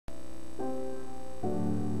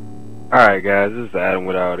Alright guys, this is Adam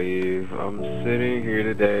without Eve. I'm sitting here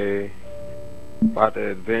today about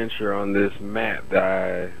to adventure on this map that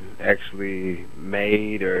I actually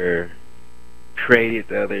made or created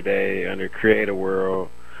the other day under Create a World.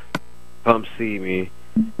 Come see me.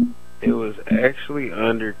 It was actually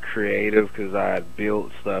under creative because I had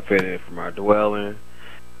built stuff in it for my dwelling.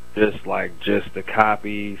 Just to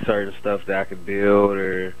copy certain stuff that I could build,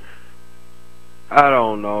 or I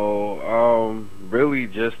don't know, really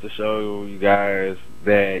just to show you guys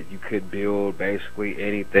that you could build basically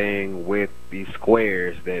anything with these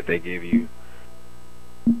squares that they give you.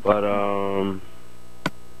 But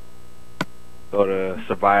go to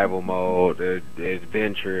survival mode, the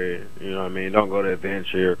adventure, you know what I mean? Don't go to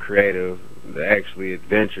adventure or creative, to actually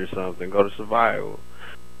adventure something, go to survival.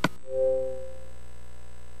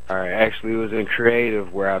 Alright, actually it was in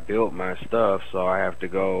creative where I built my stuff, so I have to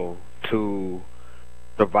go to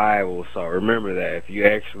survival. So remember that if you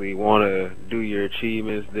actually want to do your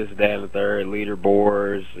achievements, this, that, and the third,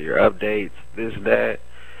 leaderboards, your updates, this, that,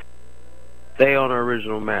 stay on the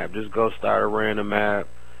original map. Just go start a random map,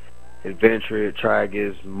 adventure it, try to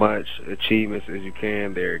get as much achievements as you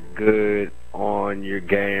can. They're good on your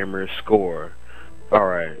gamer score.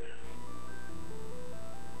 Alright.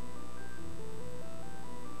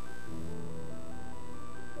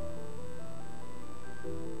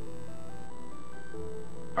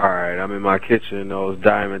 Alright, I'm in my kitchen, those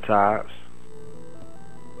diamond tops.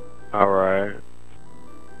 Alright.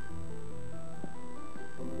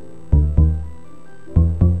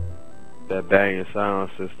 That banging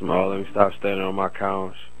sound system. Oh, let me stop standing on my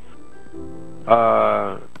couch.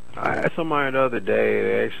 I had somebody the other day,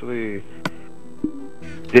 they actually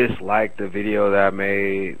disliked the video that I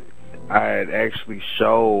made. I had actually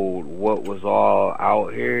showed what was all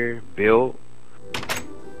out here built,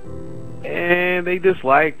 and they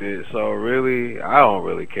disliked it. So really, I don't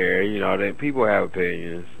really care. You know, that people have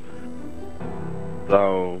opinions.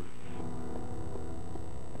 So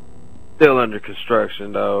still under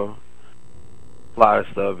construction though. A lot of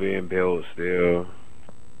stuff being built still.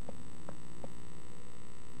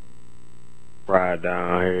 Ride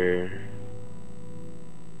down here,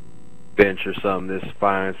 venture something, just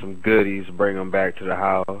find some goodies, bring them back to the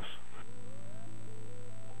house.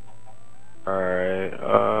 Alright,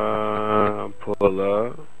 pull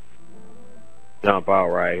up, jump out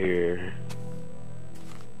right here.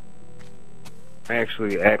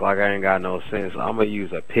 Actually act like I ain't got no sense. I'm gonna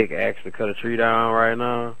use a pickaxe to cut a tree down right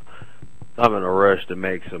now. I'm in a rush to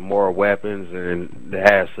make some more weapons and to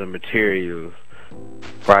have some materials.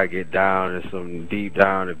 Probably get down in some deep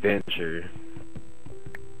down adventure.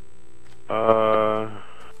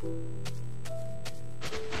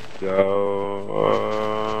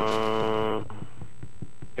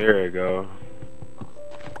 Here we go.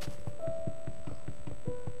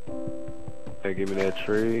 Hey, give me that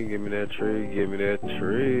tree, give me that tree, give me that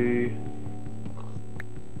tree.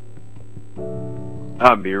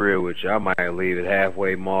 I'll be real with you, I might leave it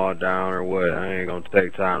halfway mauled down or what. I ain't gonna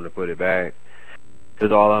take time to put it back.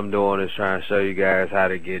 Cause all I'm doing is trying to show you guys how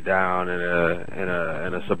to get down in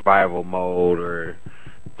a survival mode or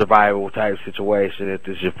survival type situation. If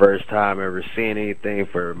this is your first time ever seeing anything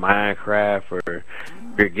for Minecraft, or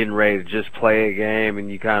you're getting ready to just play a game and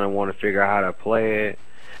you kind of want to figure out how to play it,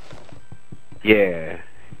 yeah,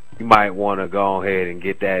 you might want to go ahead and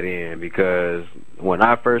get that in, because when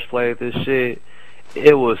I first played this shit,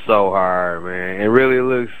 it was so hard, man. It really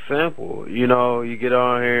looks simple. You know, you get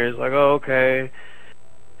on here, it's like, oh, okay,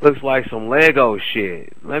 looks like some Lego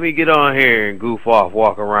shit. Let me get on here and goof off,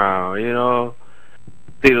 walk around, you know,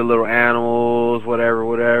 see the little animals,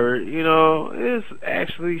 whatever, you know. It's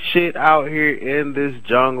actually shit out here in this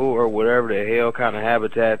jungle or whatever the hell kind of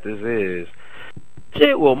habitat this is.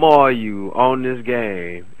 Shit will maul you on this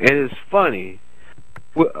game, and it's funny.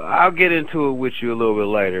 I'll get into it with you a little bit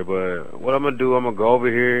later, but what I'm gonna do, I'm gonna go over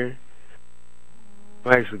here.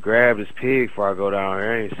 I'm gonna actually grab this pig before I go down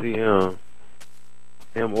here. I ain't see him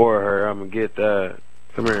or her. I'm gonna get that.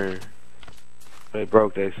 Come here. They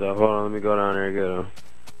broke they stuff. Hold on, let me go down there and get them.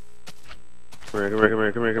 Come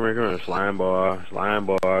here. Slime ball,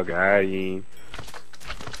 got him.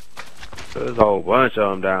 There's a whole bunch of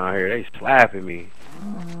them down here. They slapping me.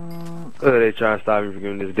 Look, they trying to stop me from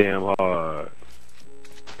getting this damn hard.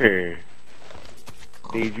 Here.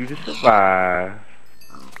 Need you to survive.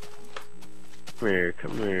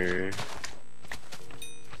 Come here.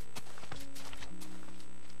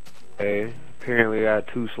 Okay, apparently I got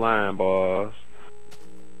 2 slime balls.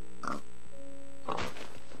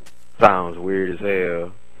 Sounds weird as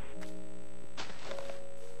hell.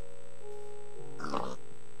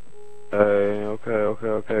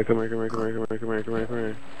 Okay. Come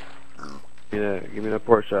here. Give me that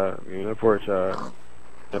pork chop. Give me that pork chop.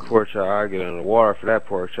 That pork chop. I get in the water for that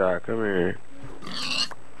pork chop. Come here.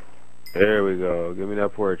 There we go. Give me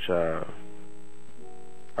that pork chop.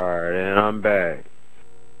 Alright, and I'm back.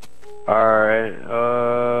 Alright,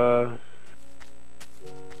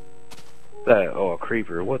 that, oh, a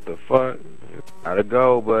creeper. What the fuck? Gotta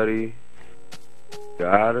go, buddy.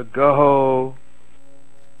 Gotta go.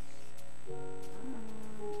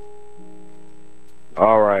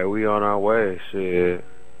 Alright, we on our way. Shit.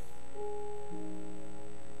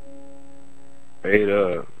 Wait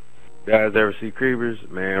up. You guys ever see creepers?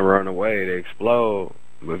 Man, run away. They explode.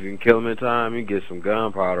 But if you can kill them in time, you can get some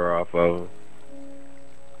gunpowder off of them.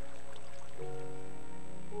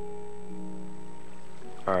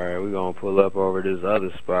 Alright, we're gonna pull up over this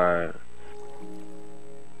other spot.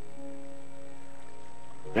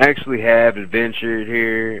 I actually have adventured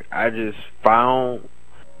here. I just found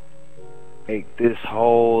like this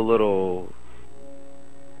whole little,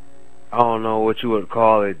 I don't know what you would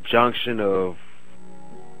call it, junction of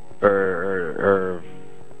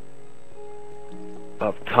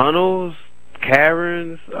of tunnels,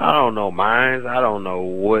 caverns, I don't know, mines, I don't know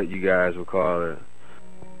what you guys would call it.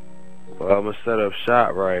 Well, I'm gonna set up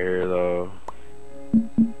shop right here though.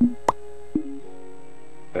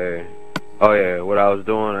 Hey. Oh yeah, what I was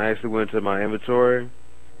doing, I actually went to my inventory.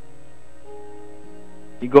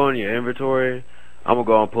 You go in your inventory, I'm gonna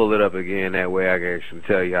go and pull it up again, that way I can actually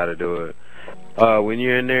tell you how to do it. When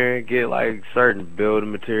you're in there, get like certain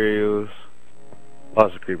building materials.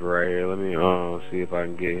 Lost a creeper right here. Let me see if I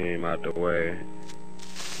can get him out the way.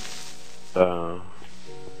 What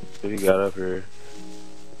he got up here?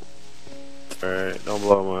 Alright, don't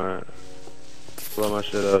blow my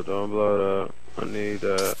shit up. Don't blow it up. I need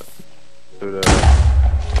that. Do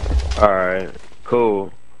that. Alright,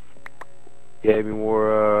 cool. Gave me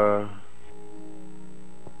more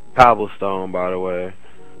cobblestone, by the way.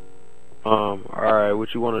 Alright,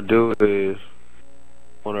 what you want to do is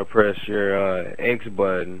press your X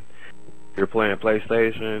button. If you're playing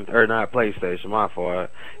PlayStation, or not PlayStation, my fault.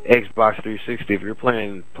 Xbox 360. If you're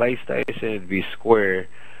playing PlayStation, it'd be square.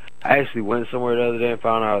 I actually went somewhere the other day and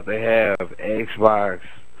found out they have Xbox,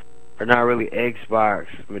 or not really Xbox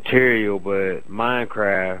material, but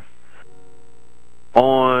Minecraft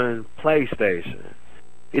on PlayStation.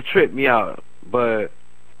 It tripped me out, but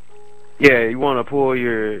yeah, you want to pull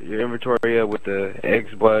your inventory up with the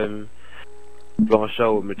X button. It's gonna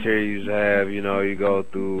show what materials you have. You know, you go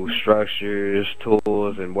through structures,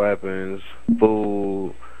 tools, and weapons,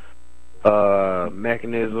 food,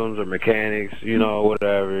 mechanisms or mechanics, you know,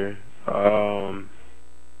 whatever.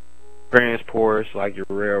 Transports like your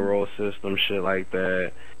railroad system, shit like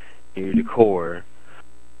that. And your decor.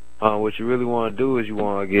 What you really want to do is you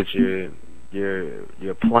want to get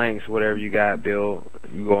your planks, whatever you got built.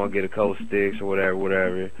 You go and get a couple sticks or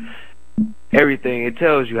whatever. Everything, it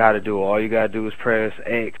tells you how to do it. All you gotta do is press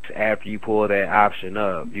X after you pull that option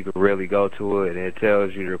up. You can really go to it and it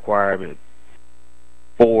tells you the requirement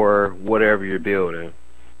for whatever you're building.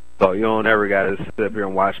 So you don't ever gotta sit up here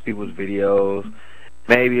and watch people's videos.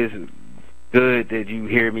 Maybe it's good that you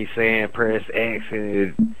hear me saying press X and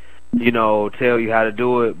it, you know, tell you how to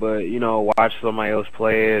do it, but you know, watch somebody else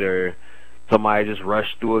play it or somebody just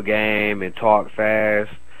rush through a game and talk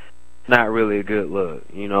fast. Not really a good look,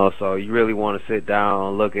 you know. So you really want to sit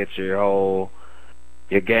down, look at your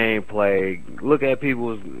gameplay, look at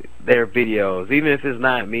their videos. Even if it's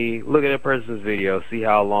not me, look at a person's video, see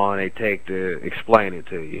how long they take to explain it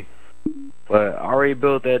to you. But I already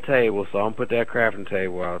built that table, so I'm gonna put that crafting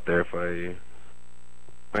table out there for you.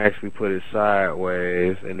 I actually put it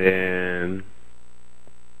sideways, and then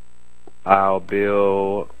I'll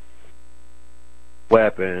build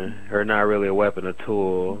weapon, or not really a weapon, a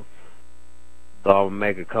tool. So I'll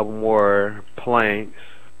make a couple more planks,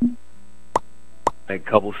 make a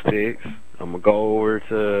couple sticks. I'm gonna go over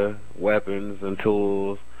to weapons and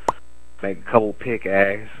tools, make a couple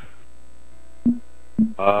pickaxe.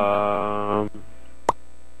 Okay,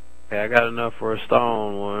 I got enough for a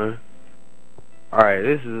stone one. Alright,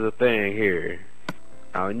 this is the thing here.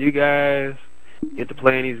 Now when you guys get to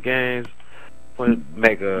playing these games, I'm gonna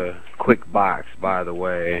make a quick box, by the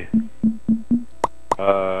way.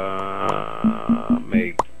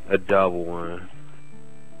 Make a double one.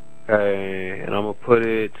 Okay, and I'm gonna put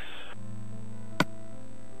it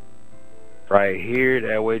right here.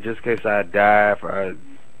 That way, just in case I die, if I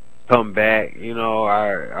come back, you know,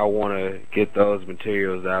 I want to get those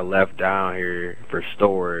materials that I left down here for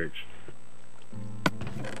storage.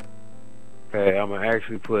 Okay, I'm gonna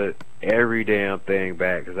actually put every damn thing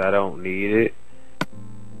back because I don't need it.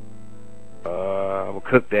 I'm gonna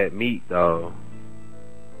cook that meat though.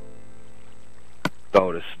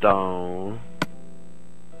 Go to stone.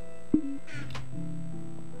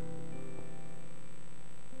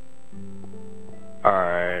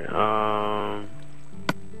 Alright,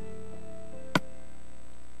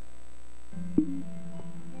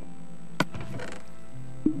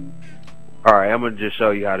 alright, I'm gonna just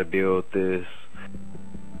show you how to build this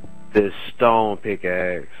stone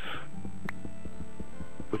pickaxe.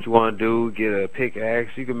 What you wanna do, get a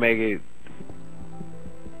pickaxe. You can make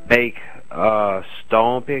a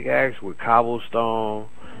stone pickaxe with cobblestone,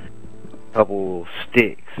 couple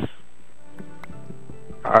sticks.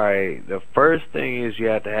 Alright, the first thing is you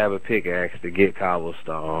have to have a pickaxe to get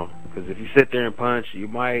cobblestone. Because if you sit there and punch, you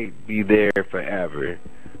might be there forever.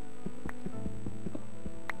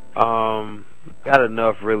 Got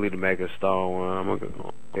enough really to make a stone one. I'm gonna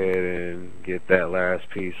go ahead and get that last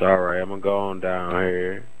piece. Alright, I'm gonna go on down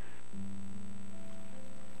here.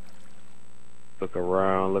 Look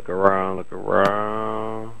around, look around, look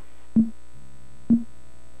around.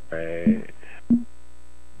 Alright.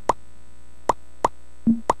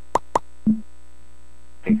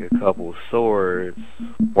 Take a couple swords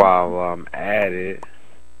while I'm at it,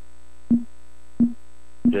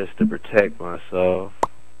 just to protect myself.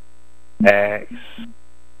 Axe.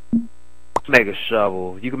 Make a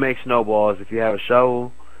shovel. You can make snowballs if you have a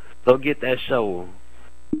shovel. So get that shovel.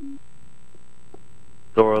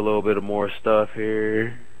 Store a little bit of more stuff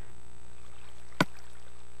here,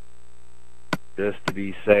 just to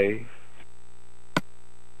be safe.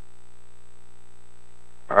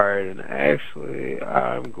 Alright, and actually,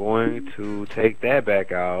 I'm going to take that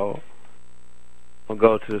back out. I'm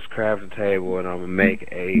going to go to this crafting table and I'm going to make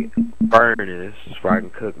a furnace so I can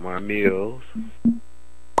cook my meals.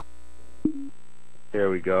 There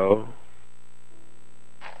we go.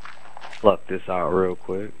 Pluck this out real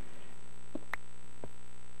quick.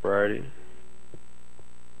 Righty.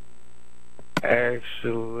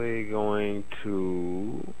 Actually going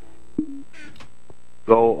to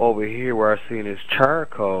go over here where I see this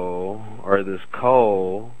charcoal, or this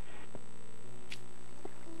coal.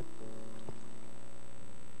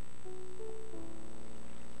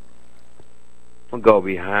 I'm gonna go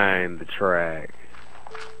behind the track.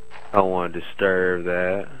 I don't want to disturb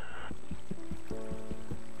that.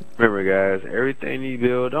 Remember guys, everything you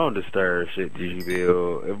build, don't disturb shit that you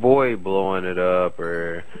build. Avoid blowing it up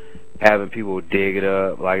or having people dig it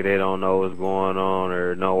up like they don't know what's going on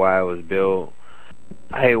or know why it was built.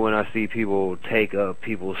 I hate when I see people take up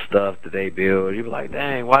people's stuff that they build. You be like,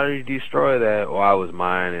 dang, why did you destroy that? Oh, I was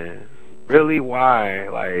mining. Really, why?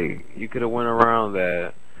 Like, you could have went around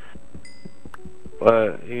that.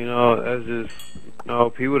 But, you know, that's just, you know,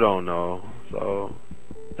 people don't know. So,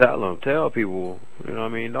 tell people, you know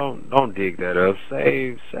what I mean? Don't dig that up.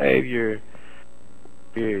 Save your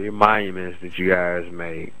monuments that you guys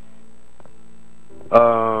make.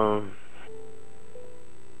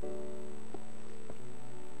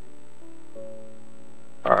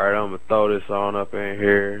 Alright, I'm gonna throw this on up in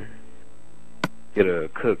here. Get a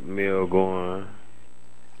cooked meal going.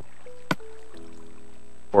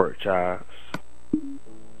 Pork chops.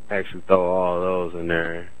 Actually throw all those in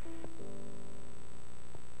there.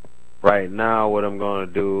 Right now what I'm gonna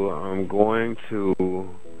do, I'm going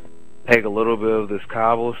to take a little bit of this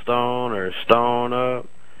cobblestone or stone up,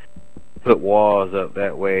 put walls up,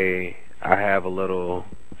 that way I have a little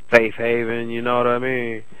safe haven, you know what I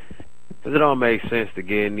mean? Because it don't make sense to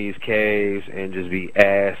get in these caves and just be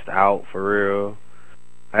assed out for real.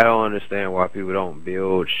 I don't understand why people don't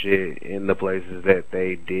build shit in the places that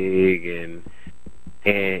they dig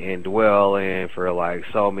and dwell in for like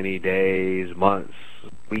so many days, months,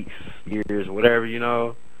 weeks, years, whatever, you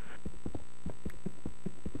know.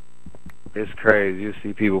 It's crazy. You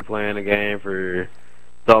see people playing the game for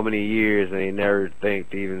so many years and they never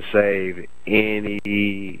think to even save any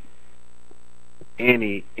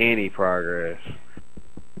progress.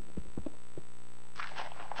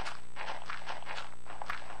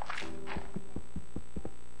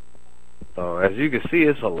 So as you can see,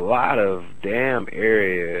 it's a lot of damn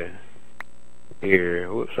area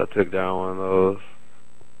here. Whoops, I took down one of those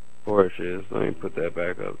torches. Let me put that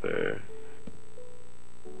back up there.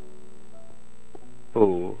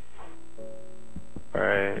 Cool.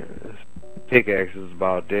 Alright, this pickaxe is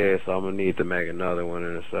about dead, so I'm gonna need to make another one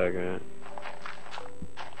in a second.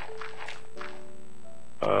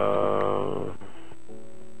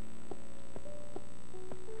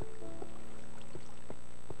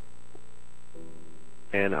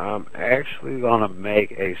 And I'm actually gonna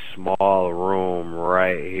make a small room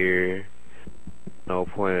right here. No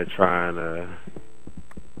point in trying to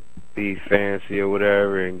be fancy or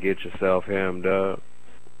whatever and get yourself hemmed up.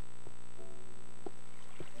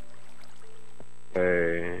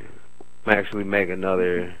 Okay. I'm actually make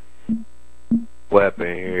another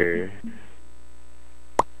weapon here.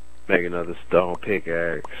 Make another stone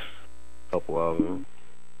pickaxe. Couple of them.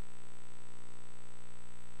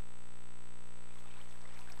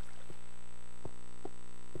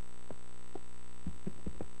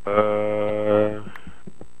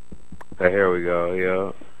 Okay, here we go,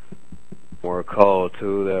 yeah. More coal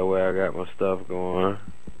too, that way I got my stuff going.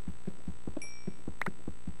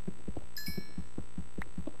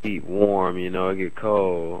 Keep warm, you know, it get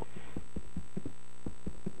cold.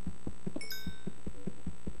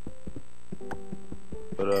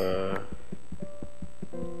 But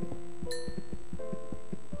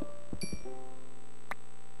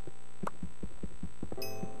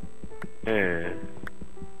man.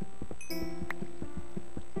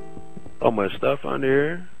 So much stuff under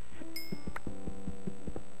here.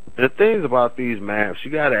 And the things about these maps,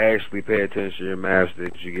 you gotta actually pay attention to your maps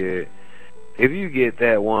that you get. If you get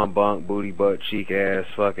that one bunk booty butt cheek ass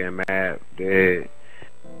fucking map that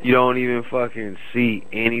you don't even fucking see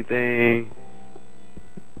anything,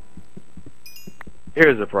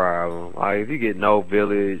 here's the problem. Like, if you get no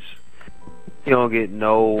village, you don't get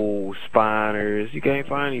no spawners, you can't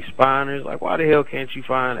find any spawners. Like, why the hell can't you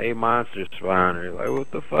find a monster spawner? Like,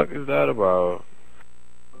 what the fuck is that about?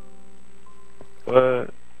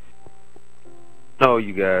 What? No,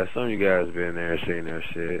 you guys, some of you guys been there seen that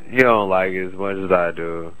shit. You don't like it as much as I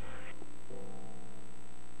do.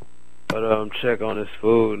 But check on this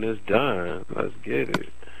food and it's done. Let's get it.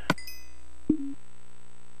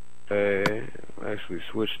 Okay, actually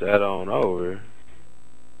switch that on over.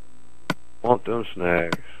 Want them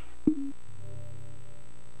snacks.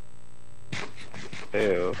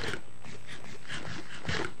 Hell.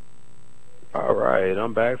 Alright,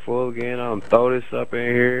 I'm back full again. I'm gonna throw this up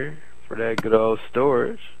in here for that good old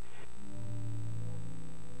storage.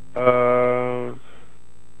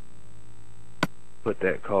 Put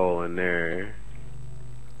that coal in there.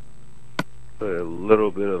 Put a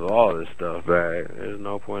little bit of all this stuff back. There's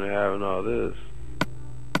no point in having all this.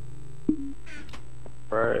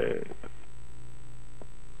 Right.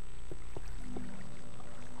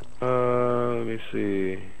 Let me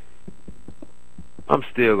see. I'm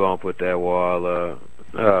still gonna put that wall up.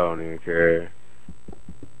 I don't even care.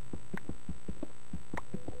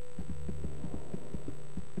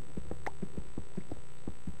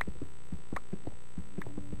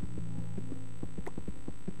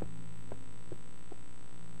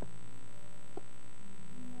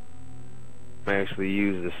 I actually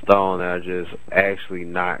use the stone that I just actually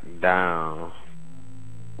knocked down.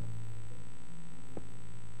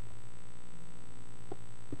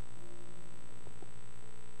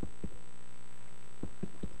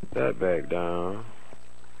 That back down.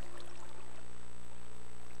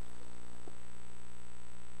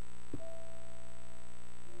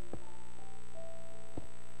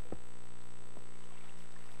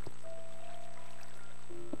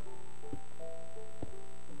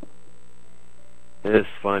 It's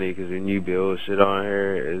funny because when you build shit on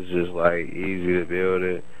here, it's just like easy to build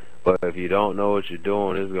it. But if you don't know what you're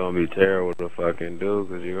doing, it's gonna be terrible to fucking do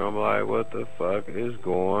because you're gonna be like, what the fuck is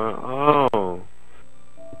going on?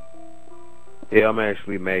 Yeah, I'm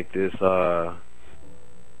actually make this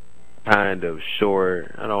kind of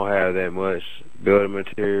short. I don't have that much building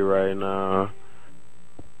material right now.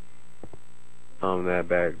 That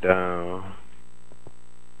back down.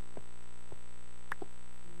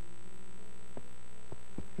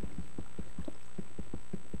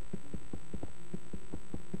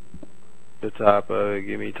 The top of it,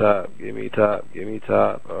 give me top, give me top, give me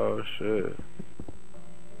top. Oh shit.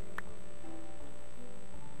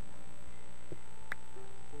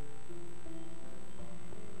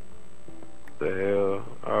 The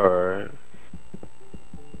hell? Alright.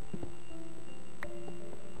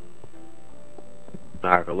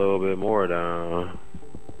 Knock a little bit more down.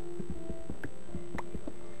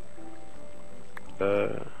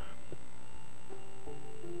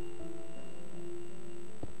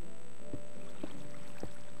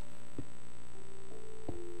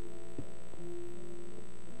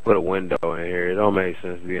 Put a window in here. It don't make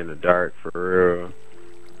sense to be in the dark for real.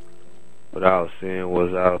 Without seeing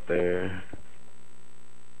what's out there.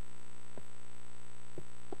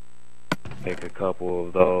 Make a couple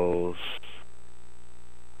of those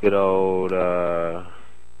good old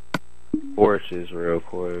porches real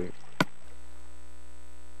quick.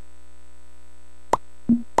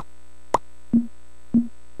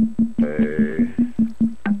 Okay.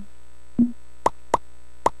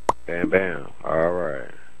 Bam bam. Alright.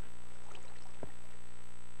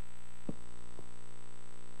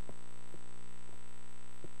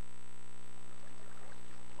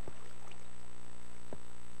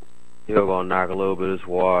 You're gonna knock a little bit of this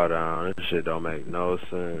wall down. This shit don't make no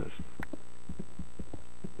sense.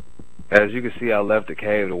 As you can see, I left the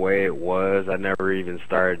cave the way it was. I never even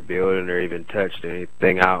started building or even touched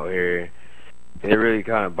anything out here. It really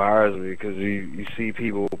kind of bothers me because you see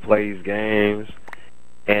people play these games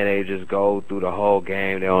and they just go through the whole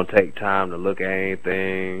game. They don't take time to look at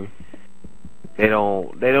anything. They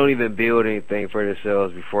don't even build anything for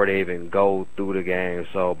themselves before they even go through the game.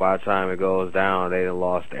 So by the time it goes down, they done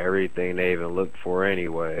lost everything they even looked for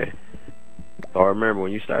anyway. So remember,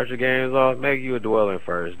 when you start your games off, make you a dwelling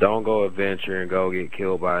first. Don't go adventure and go get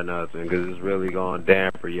killed by nothing, because it's really going to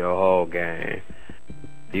damper your whole game.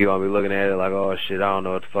 You're going to be looking at it like, oh shit, I don't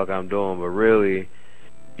know what the fuck I'm doing, but really,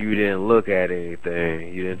 you didn't look at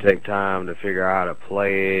anything. You didn't take time to figure out how to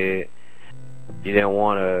play it. You didn't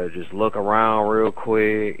want to just look around real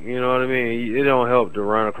quick. You know what I mean? It don't help to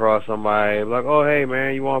run across somebody like, oh hey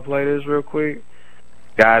man, you want to play this real quick?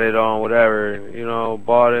 Got it on whatever, you know,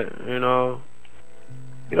 bought it, you know.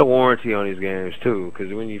 Get a warranty on these games too,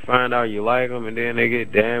 because when you find out you like them and then they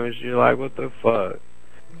get damaged, you're like, what the fuck?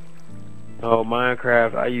 Oh,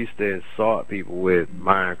 Minecraft, I used to insult people with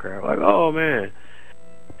Minecraft. Like, oh man,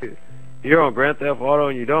 you're on Grand Theft Auto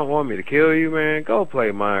and you don't want me to kill you, man? Go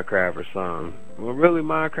play Minecraft or something. Well, really,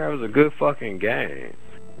 Minecraft is a good fucking game.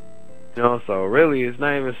 You know, so really, it's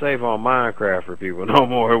not even safe on Minecraft for people no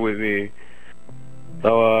more with me.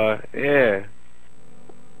 So, yeah.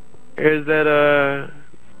 Here's that,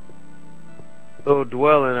 little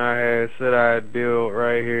dwelling I had said I'd build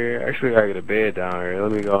right here. Actually, I got a bed down here.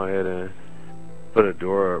 Let me go ahead and put a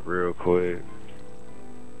door up real quick.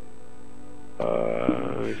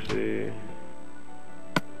 Let me see.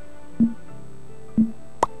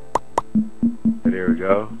 There we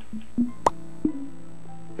go.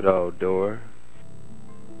 Good old door.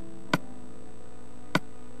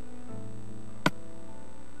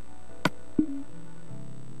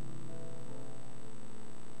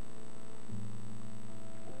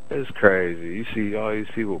 It's crazy. You see all these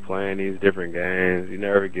people playing these different games. You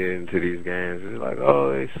never get into these games. It's like,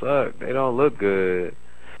 oh, they suck. They don't look good.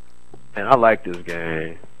 And I like this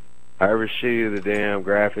game. However shitty the damn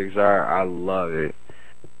graphics are, I love it.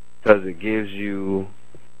 Because it gives you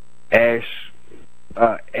extra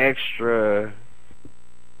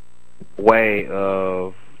way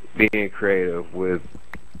of being creative with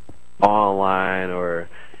online or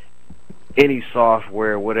any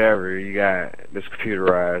software, whatever you got that's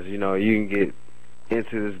computerized. You know, you can get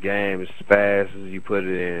into this game as fast as you put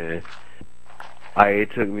it in. Like,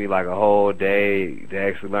 it took me like a whole day to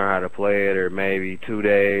actually learn how to play it, or maybe 2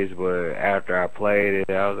 days, but after I played it,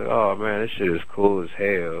 I was like, oh man, this shit is cool as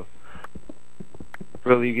hell.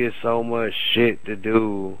 Really, you get so much shit to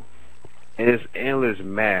do, and it's endless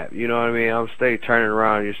map, you know what I mean? I'm stay turning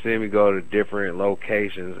around, you're seeing me go to different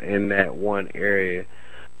locations in that one area.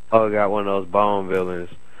 Oh, I got one of those bone villains.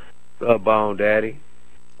 What's up, Bone Daddy?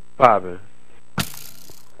 Poppin'.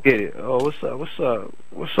 Get it. Oh, what's up? What's up?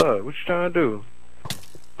 What's up? What you trying to do?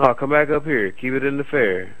 No, come back up here. Keep it in the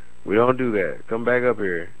fair. We don't do that. Come back up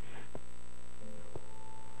here.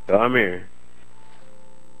 Come here.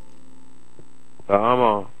 Come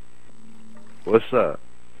on. What's up?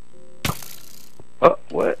 Oh,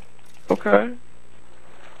 what? Okay.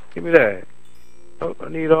 Give me that. Oh, I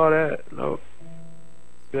need all that. Nope.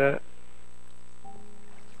 That.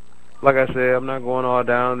 Like I said, I'm not going all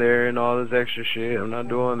down there and all this extra shit. I'm not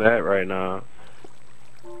doing that right now.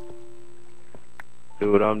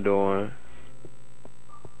 Do what I'm doing.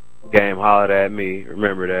 Game hollered at me.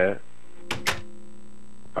 Remember that.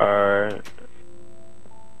 Alright.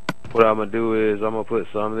 What I'm gonna do is I'm gonna put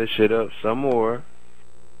some of this shit up some more.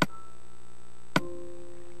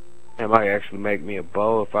 It might actually make me a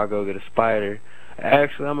bow if I go get a spider.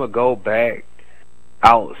 Actually, I'm gonna go back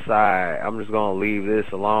outside. I'm just gonna leave this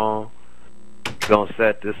alone. Gonna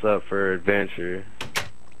set this up for adventure.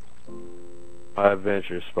 My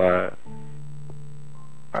adventure spot.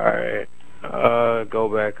 Alright. Go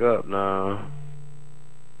back up now.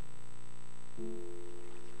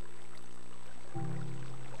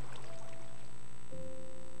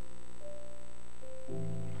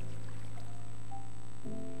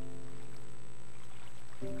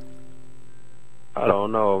 I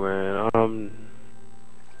don't know, man.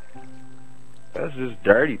 That's just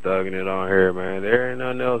dirty thugging it on here, man. There ain't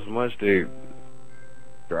nothing else much to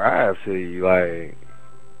drive to you. Like,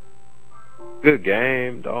 good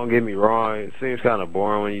game, don't get me wrong. It seems kind of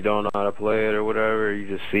boring when you don't know how to play it or whatever. You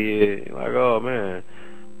just see it, you're like, oh man,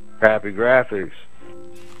 crappy graphics.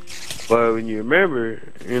 But when you remember,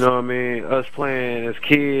 you know what I mean, us playing as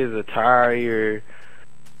kids, Atari or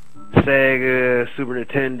Sega, Super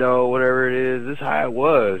Nintendo, whatever it is. This is how it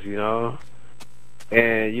was, you know.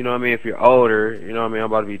 And you know what I mean, if you're older, you know what I mean, I'm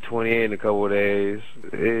about to be 28 in a couple of days.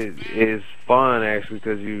 It is fun actually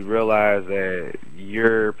because you realize that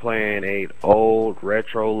you're playing a old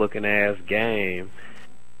retro looking ass game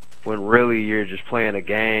when really you're just playing a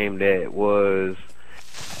game that was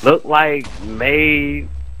looked like made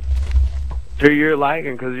to your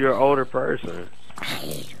liking because you're an older person.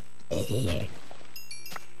 You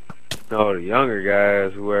know, the younger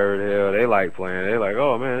guys, whoever the hell, they like playing. They like,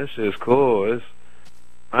 oh man, this shit's cool. It's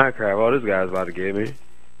Minecraft. Oh, this guy's about to get me.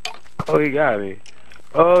 Oh, he got me.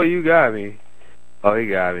 Oh, you got me. Oh, he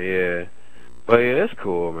got me, yeah. But yeah, it's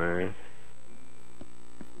cool, man.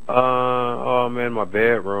 Oh, I'm in my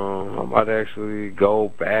bedroom. I'm about to actually go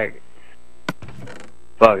back.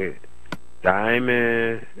 Fuck it.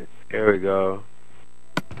 Diamond. Here we go.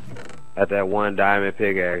 Got that one diamond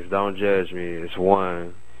pickaxe. Don't judge me. It's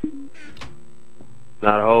one.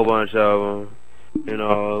 Not a whole bunch of them. You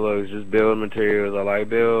know, look, it's just building materials. I like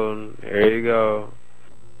building. Here you go.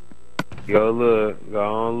 Go look. Go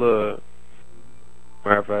on look.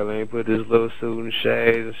 Matter of fact, let me put this little suit and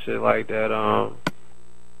shades and shit like that on.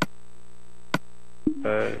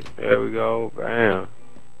 Okay, there we go. Bam.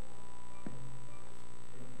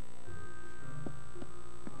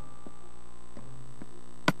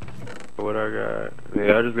 What I got?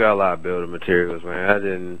 Yeah, I just got a lot of building materials, man. I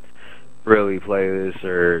didn't really play this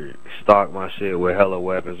or stock my shit with hella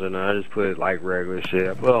weapons or nothing. I just put like regular shit.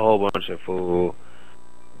 I put a whole bunch of food.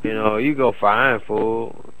 You know, you go find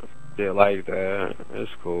food, shit like that.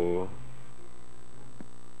 It's cool.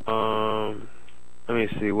 Let me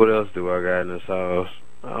see, what else do I got in this house?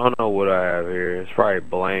 I don't know what I have here. It's probably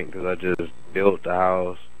blank because I just built the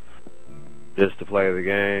house just to play the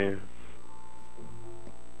game.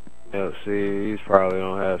 Let's see, these probably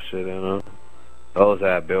don't have shit in them. Those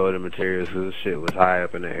have building materials because this shit was high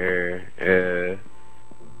up in the air. Yeah.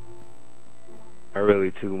 Not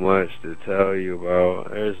really too much to tell you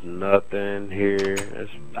about. There's nothing here.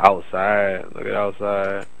 It's outside. Look at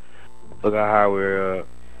outside. Look how high we're up.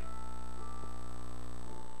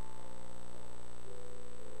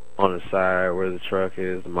 On the side where the truck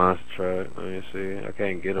is, the monster truck. Let me see. I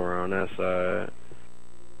can't get around that side.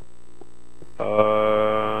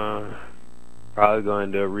 Probably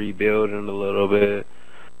going to rebuild in a little bit.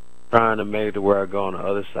 Trying to make it to where I go on the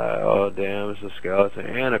other side. Oh damn, it's a skeleton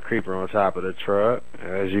and a creeper on top of the truck,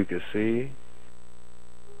 as you can see.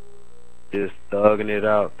 Just thugging it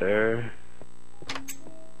out there.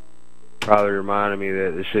 Probably reminded me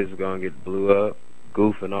that this shit's gonna get blew up,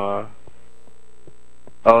 goofing off.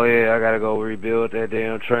 Oh yeah, I gotta go rebuild that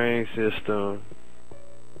damn train system.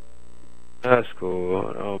 That's cool.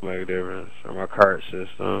 It don't make a difference. Or my cart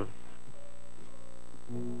system.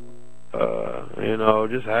 You know,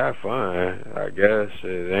 just have fun. I guess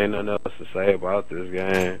it ain't nothing else to say about this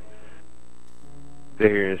game.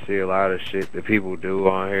 Sit here and see a lot of shit that people do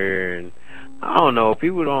on here, and I don't know.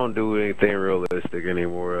 People don't do anything realistic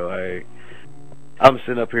anymore. Like, I'm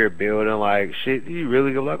sitting up here building like shit. You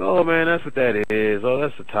really go like, oh man, that's what that is. Oh,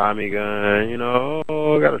 that's a Tommy gun. You know,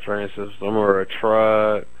 oh, I got a train system or a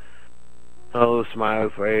truck. A little smiley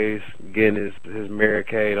face, getting his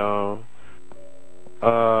Barricade on.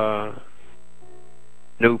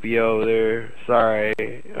 Snoopy over there. Sorry,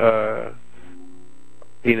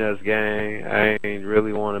 Peanuts gang. I ain't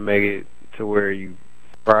really want to make it to where you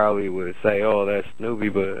probably would say, oh, that's Snoopy,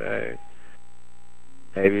 but hey,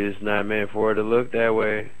 maybe it's not meant for it to look that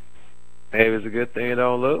way. Maybe it's a good thing it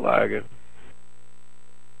don't look like it.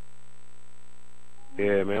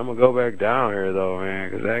 Yeah, man, I'm gonna go back down here though, man,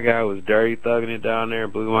 because that guy was dirty thugging it down there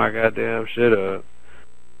and blew my goddamn shit up.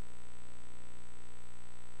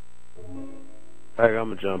 I'm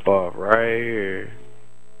gonna jump off right here.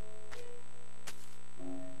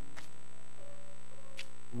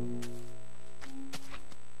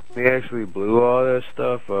 We actually blew all that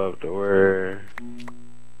stuff up to where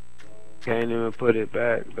can't even put it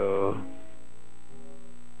back though.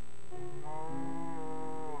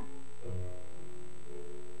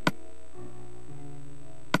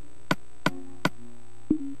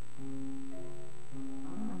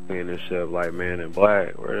 Clean this shit up like Man in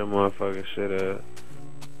Black. Where the motherfucking shit at?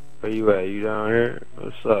 Where you at? You down here?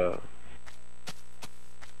 What's up?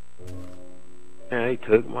 Man, they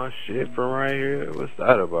took my shit from right here? What's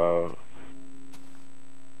that about?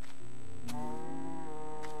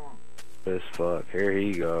 This fuck. Here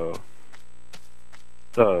he go.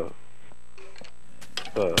 What's up?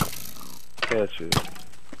 What's up? Catch it.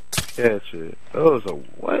 Catch it. Oh, it's a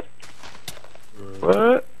what?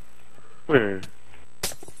 What? Come here.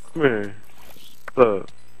 Come here. What's up?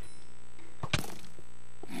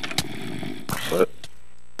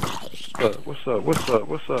 What's up? What's up?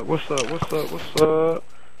 What's up? What's up? What's up? What's up?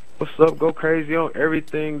 What's up? Go crazy on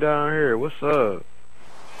everything down here. What's up?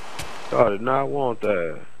 Y'all did not want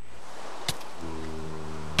that.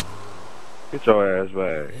 Get your ass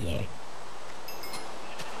back.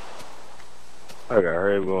 I gotta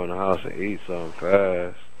hurry up, go in the house and eat something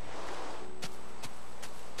fast.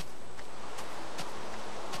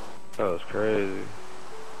 That was crazy.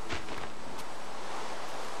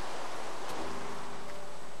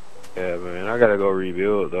 Yeah, man, I gotta go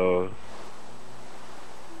rebuild though.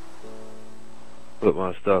 Put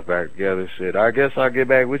my stuff back together, shit. I guess I'll get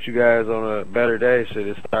back with you guys on a better day, shit.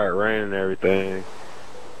 It started raining and everything.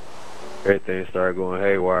 Everything started going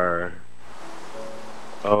haywire.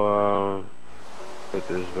 Oh, put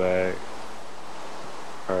this back.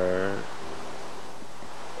 Alright.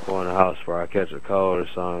 Go in the house before I catch a cold or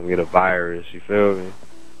something, get a virus, you feel me?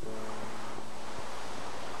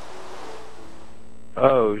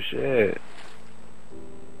 Oh shit.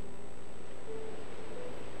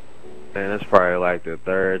 Man, that's probably like the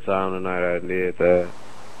third time tonight I did that.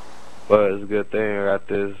 But it's a good thing I got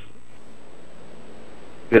this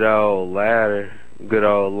good old ladder, good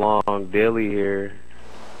old long dilly here.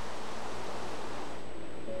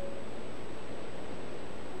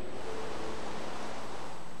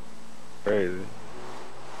 Crazy.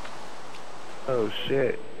 Oh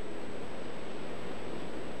shit.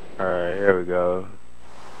 Alright, here we go.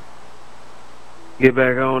 Get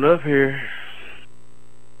back on up here.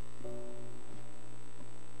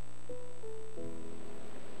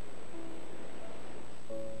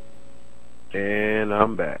 And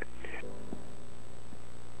I'm back.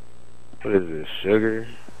 What is this, sugar?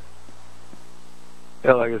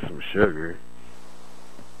 Feel like it's some sugar.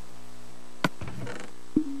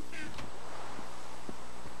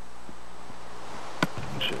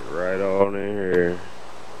 Shit right on in here.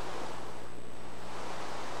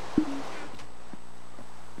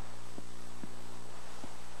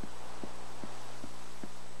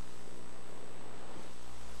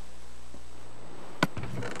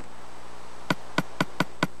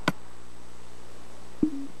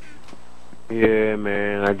 Yeah,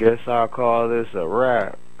 man, I guess I'll call this a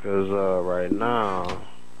wrap, cause right now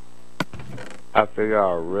I figure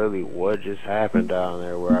out really what just happened down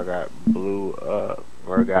there where I got blew up,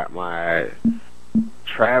 where I got my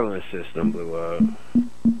traveling system blew up.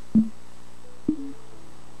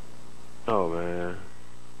 Oh man.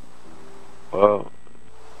 Well,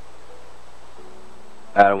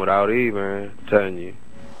 Adam without E, man, I'm telling you.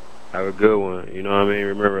 Have a good one, you know what I mean?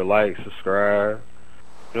 Remember, like, subscribe.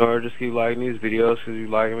 You know, or just keep liking these videos because you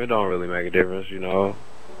like them. It don't really make a difference, you know.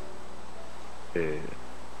 Yeah.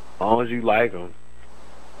 As long as you like them.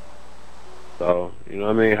 So, you know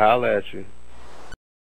what I mean? Holla at you.